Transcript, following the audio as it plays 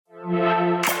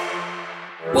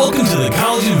Welcome to the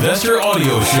College Investor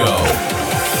Audio Show,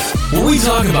 where we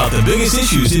talk about the biggest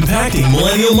issues impacting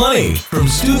millennial money, from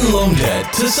student loan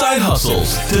debt to side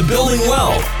hustles to building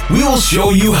wealth. We will show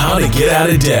you how to get out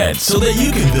of debt so that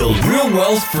you can build real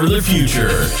wealth for the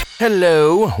future.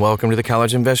 Hello, welcome to the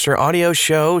College Investor Audio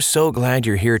Show. So glad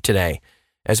you're here today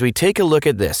as we take a look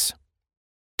at this.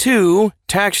 2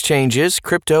 tax changes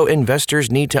crypto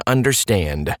investors need to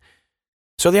understand.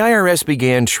 So the IRS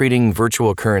began treating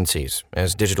virtual currencies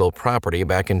as digital property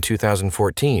back in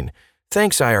 2014.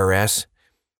 Thanks, IRS.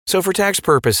 So for tax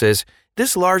purposes,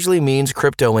 this largely means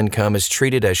crypto income is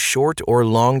treated as short or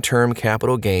long-term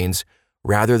capital gains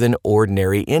rather than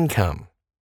ordinary income.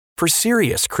 For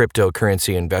serious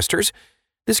cryptocurrency investors,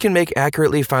 this can make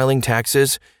accurately filing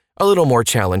taxes a little more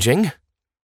challenging.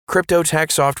 Crypto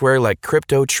tax software like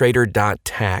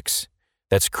CryptoTrader.tax,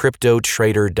 that's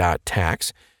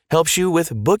CryptoTrader.tax, helps you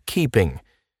with bookkeeping.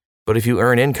 But if you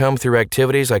earn income through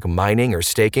activities like mining or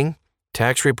staking,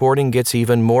 tax reporting gets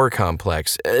even more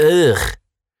complex. Ugh.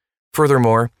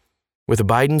 Furthermore, with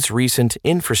Biden's recent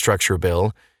infrastructure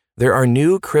bill, there are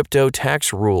new crypto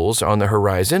tax rules on the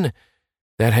horizon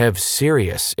that have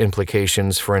serious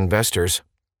implications for investors.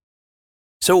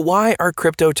 So why are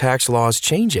crypto tax laws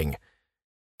changing?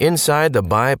 Inside the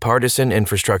bipartisan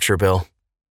infrastructure bill.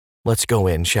 Let's go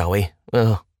in, shall we?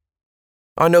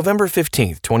 On November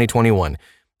 15, 2021,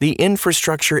 the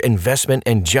Infrastructure Investment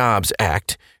and Jobs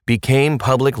Act became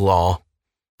public law.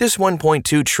 This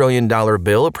 $1.2 trillion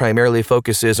bill primarily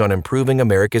focuses on improving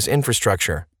America's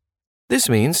infrastructure. This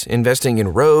means investing in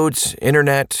roads,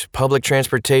 internet, public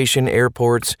transportation,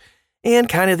 airports, and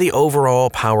kind of the overall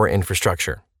power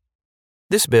infrastructure.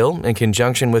 This bill, in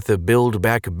conjunction with the Build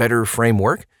Back Better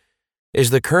framework, is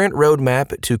the current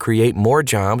roadmap to create more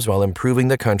jobs while improving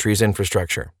the country's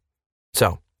infrastructure.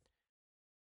 So,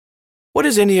 what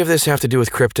does any of this have to do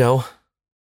with crypto?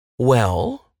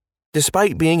 Well,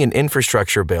 despite being an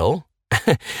infrastructure bill,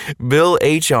 Bill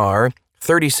H.R.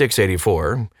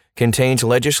 3684 contains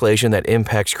legislation that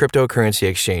impacts cryptocurrency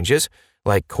exchanges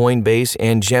like Coinbase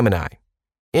and Gemini.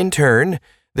 In turn,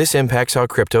 this impacts how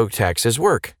crypto taxes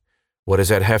work. What does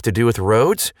that have to do with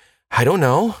roads? I don't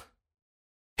know.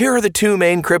 Here are the 2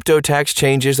 main crypto tax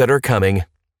changes that are coming.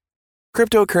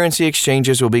 Cryptocurrency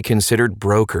exchanges will be considered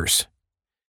brokers.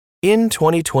 In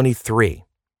 2023,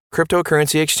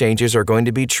 cryptocurrency exchanges are going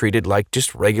to be treated like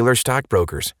just regular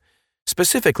stockbrokers.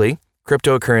 Specifically,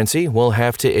 cryptocurrency will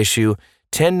have to issue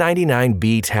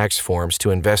 1099-B tax forms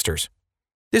to investors.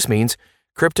 This means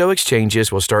crypto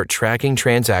exchanges will start tracking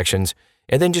transactions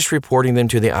and then just reporting them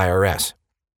to the IRS.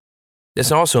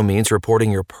 This also means reporting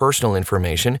your personal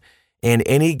information and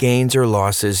any gains or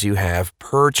losses you have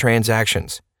per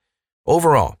transactions.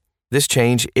 Overall, this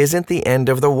change isn't the end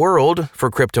of the world for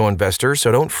crypto investors,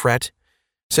 so don't fret.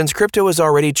 Since crypto is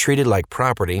already treated like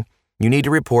property, you need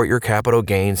to report your capital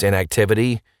gains and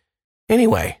activity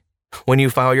anyway when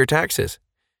you file your taxes.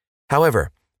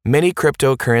 However, many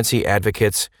cryptocurrency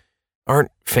advocates aren't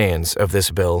fans of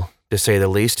this bill, to say the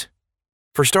least.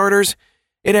 For starters,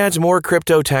 it adds more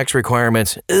crypto tax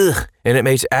requirements, and it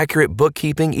makes accurate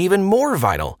bookkeeping even more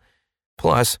vital.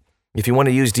 Plus, if you want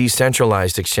to use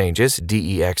decentralized exchanges,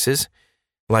 DEXs,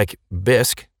 like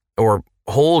BISC, or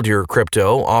hold your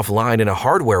crypto offline in a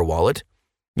hardware wallet,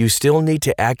 you still need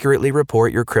to accurately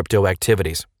report your crypto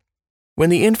activities. When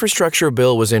the infrastructure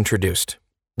bill was introduced,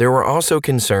 there were also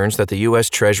concerns that the U.S.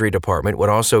 Treasury Department would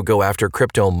also go after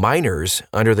crypto miners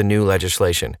under the new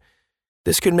legislation.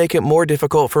 This could make it more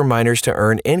difficult for miners to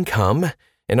earn income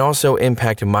and also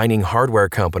impact mining hardware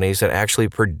companies that actually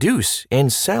produce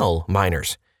and sell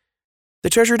miners. The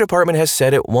Treasury Department has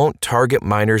said it won't target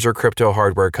miners or crypto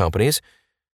hardware companies,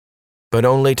 but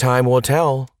only time will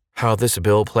tell how this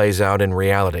bill plays out in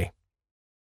reality.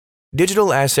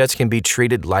 Digital assets can be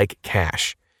treated like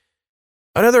cash.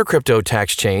 Another crypto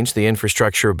tax change the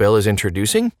infrastructure bill is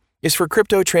introducing is for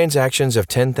crypto transactions of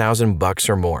 $10,000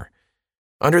 or more.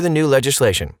 Under the new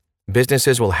legislation,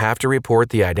 businesses will have to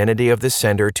report the identity of the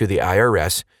sender to the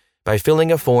IRS by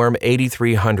filling a Form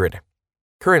 8300.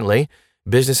 Currently,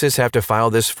 businesses have to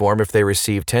file this form if they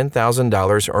receive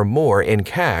 $10,000 or more in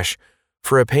cash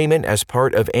for a payment as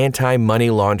part of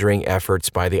anti-money laundering efforts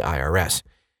by the IRS.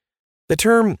 The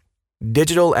term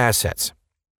digital assets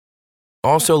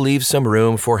also leaves some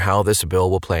room for how this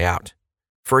bill will play out.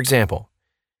 For example,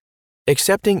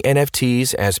 accepting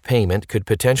NFTs as payment could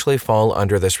potentially fall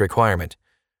under this requirement,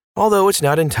 although it's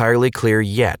not entirely clear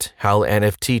yet how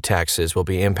NFT taxes will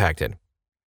be impacted.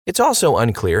 It's also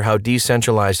unclear how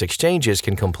decentralized exchanges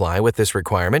can comply with this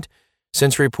requirement,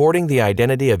 since reporting the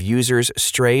identity of users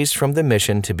strays from the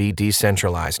mission to be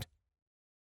decentralized.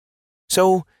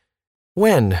 So,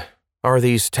 When are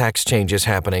these tax changes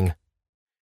happening?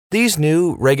 These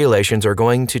new regulations are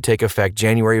going to take effect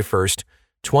January 1st,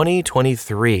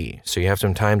 2023, so you have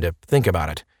some time to think about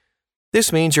it.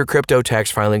 This means your crypto tax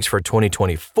filings for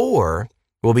 2024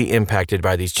 will be impacted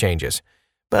by these changes.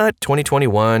 But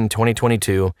 2021,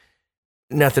 2022,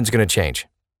 nothing's going to change.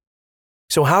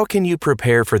 So how can you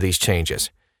prepare for these changes?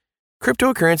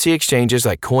 Cryptocurrency exchanges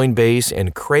like Coinbase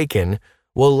and Kraken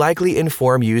will likely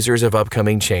inform users of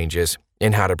upcoming changes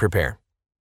and how to prepare.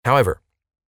 However,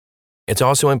 it's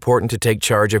also important to take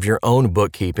charge of your own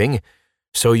bookkeeping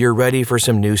so you're ready for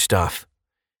some new stuff.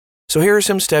 So here are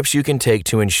some steps you can take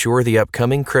to ensure the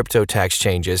upcoming crypto tax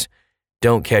changes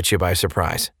don't catch you by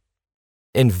surprise.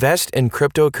 Invest in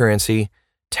cryptocurrency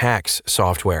tax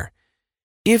software.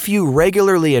 If you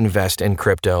regularly invest in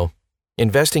crypto,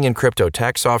 investing in crypto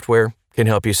tax software can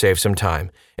help you save some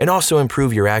time and also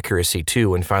improve your accuracy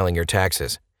too when filing your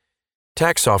taxes.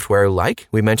 Tax software like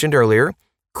we mentioned earlier,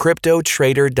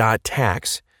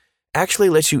 CryptoTrader.tax actually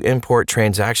lets you import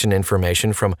transaction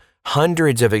information from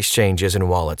hundreds of exchanges and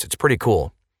wallets. It's pretty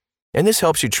cool. And this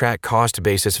helps you track cost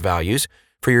basis values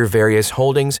for your various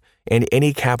holdings and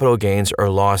any capital gains or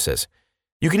losses.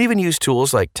 You can even use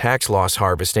tools like tax loss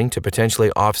harvesting to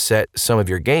potentially offset some of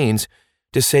your gains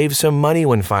to save some money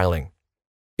when filing.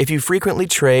 If you frequently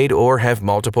trade or have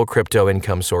multiple crypto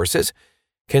income sources,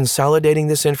 consolidating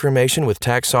this information with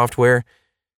tax software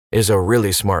is a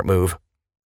really smart move.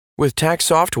 With tax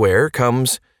software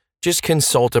comes just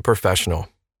consult a professional.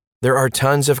 There are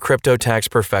tons of crypto tax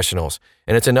professionals,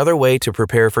 and it's another way to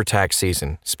prepare for tax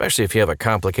season, especially if you have a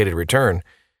complicated return.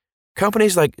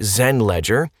 Companies like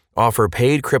ZenLedger offer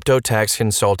paid crypto tax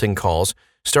consulting calls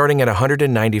starting at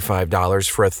 $195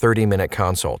 for a 30-minute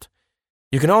consult.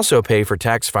 You can also pay for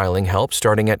tax filing help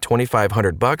starting at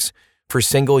 $2,500 for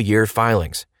single-year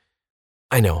filings.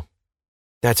 I know,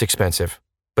 that's expensive,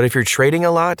 but if you're trading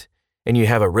a lot and you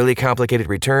have a really complicated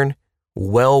return,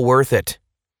 well worth it.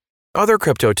 Other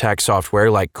crypto tax software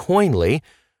like Coinly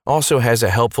also has a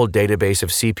helpful database of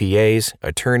CPAs,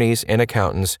 attorneys, and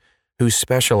accountants who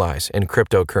specialize in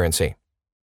cryptocurrency.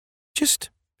 Just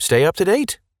stay up to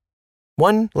date.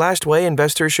 One last way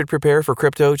investors should prepare for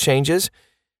crypto changes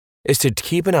is to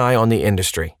keep an eye on the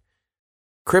industry.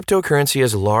 Cryptocurrency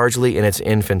is largely in its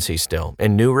infancy still,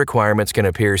 and new requirements can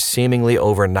appear seemingly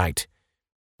overnight.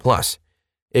 Plus,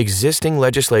 existing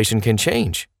legislation can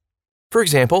change. For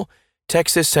example,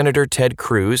 Texas Senator Ted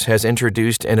Cruz has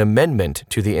introduced an amendment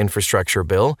to the infrastructure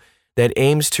bill that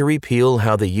aims to repeal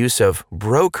how the use of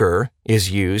broker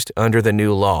is used under the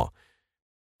new law.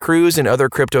 Cruz and other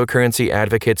cryptocurrency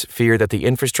advocates fear that the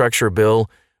infrastructure bill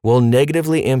will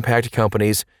negatively impact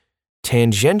companies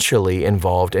tangentially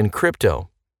involved in crypto,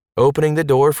 opening the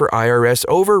door for IRS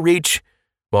overreach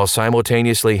while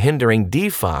simultaneously hindering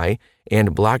DeFi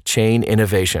and blockchain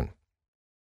innovation.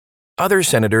 Other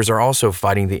senators are also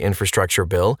fighting the infrastructure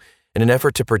bill in an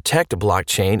effort to protect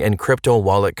blockchain and crypto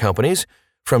wallet companies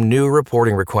from new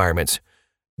reporting requirements.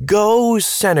 Go,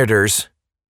 senators!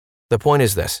 The point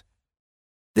is this.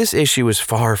 This issue is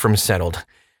far from settled,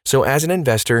 so as an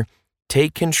investor,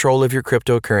 take control of your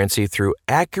cryptocurrency through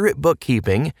accurate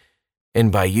bookkeeping and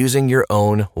by using your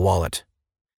own wallet.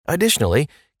 Additionally,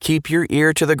 keep your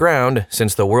ear to the ground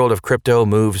since the world of crypto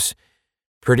moves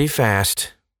pretty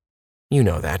fast. You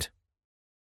know that.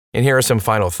 And here are some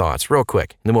final thoughts, real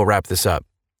quick, and then we'll wrap this up.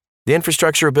 The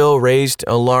infrastructure bill raised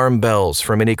alarm bells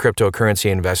for many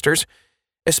cryptocurrency investors,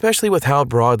 especially with how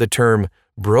broad the term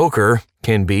broker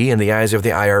can be in the eyes of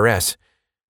the IRS.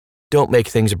 Don't make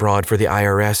things broad for the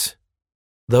IRS.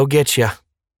 They'll get you.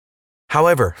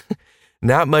 However,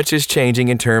 not much is changing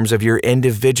in terms of your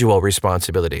individual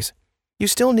responsibilities. You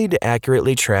still need to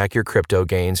accurately track your crypto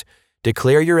gains,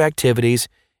 declare your activities,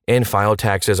 and file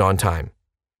taxes on time.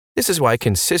 This is why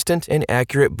consistent and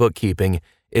accurate bookkeeping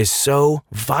is so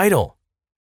vital.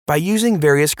 By using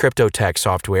various crypto tax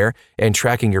software and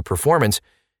tracking your performance,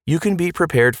 you can be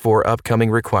prepared for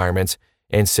upcoming requirements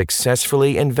and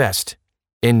successfully invest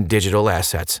in digital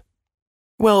assets.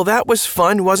 Well, that was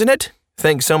fun, wasn't it?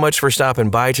 Thanks so much for stopping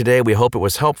by today. We hope it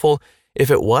was helpful. If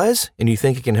it was, and you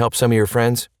think it can help some of your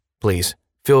friends, please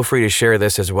feel free to share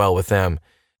this as well with them.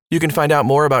 You can find out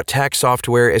more about tax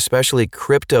software, especially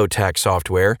crypto tax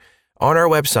software, on our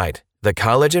website,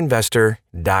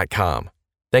 thecollegeinvestor.com.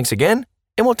 Thanks again,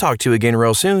 and we'll talk to you again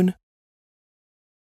real soon.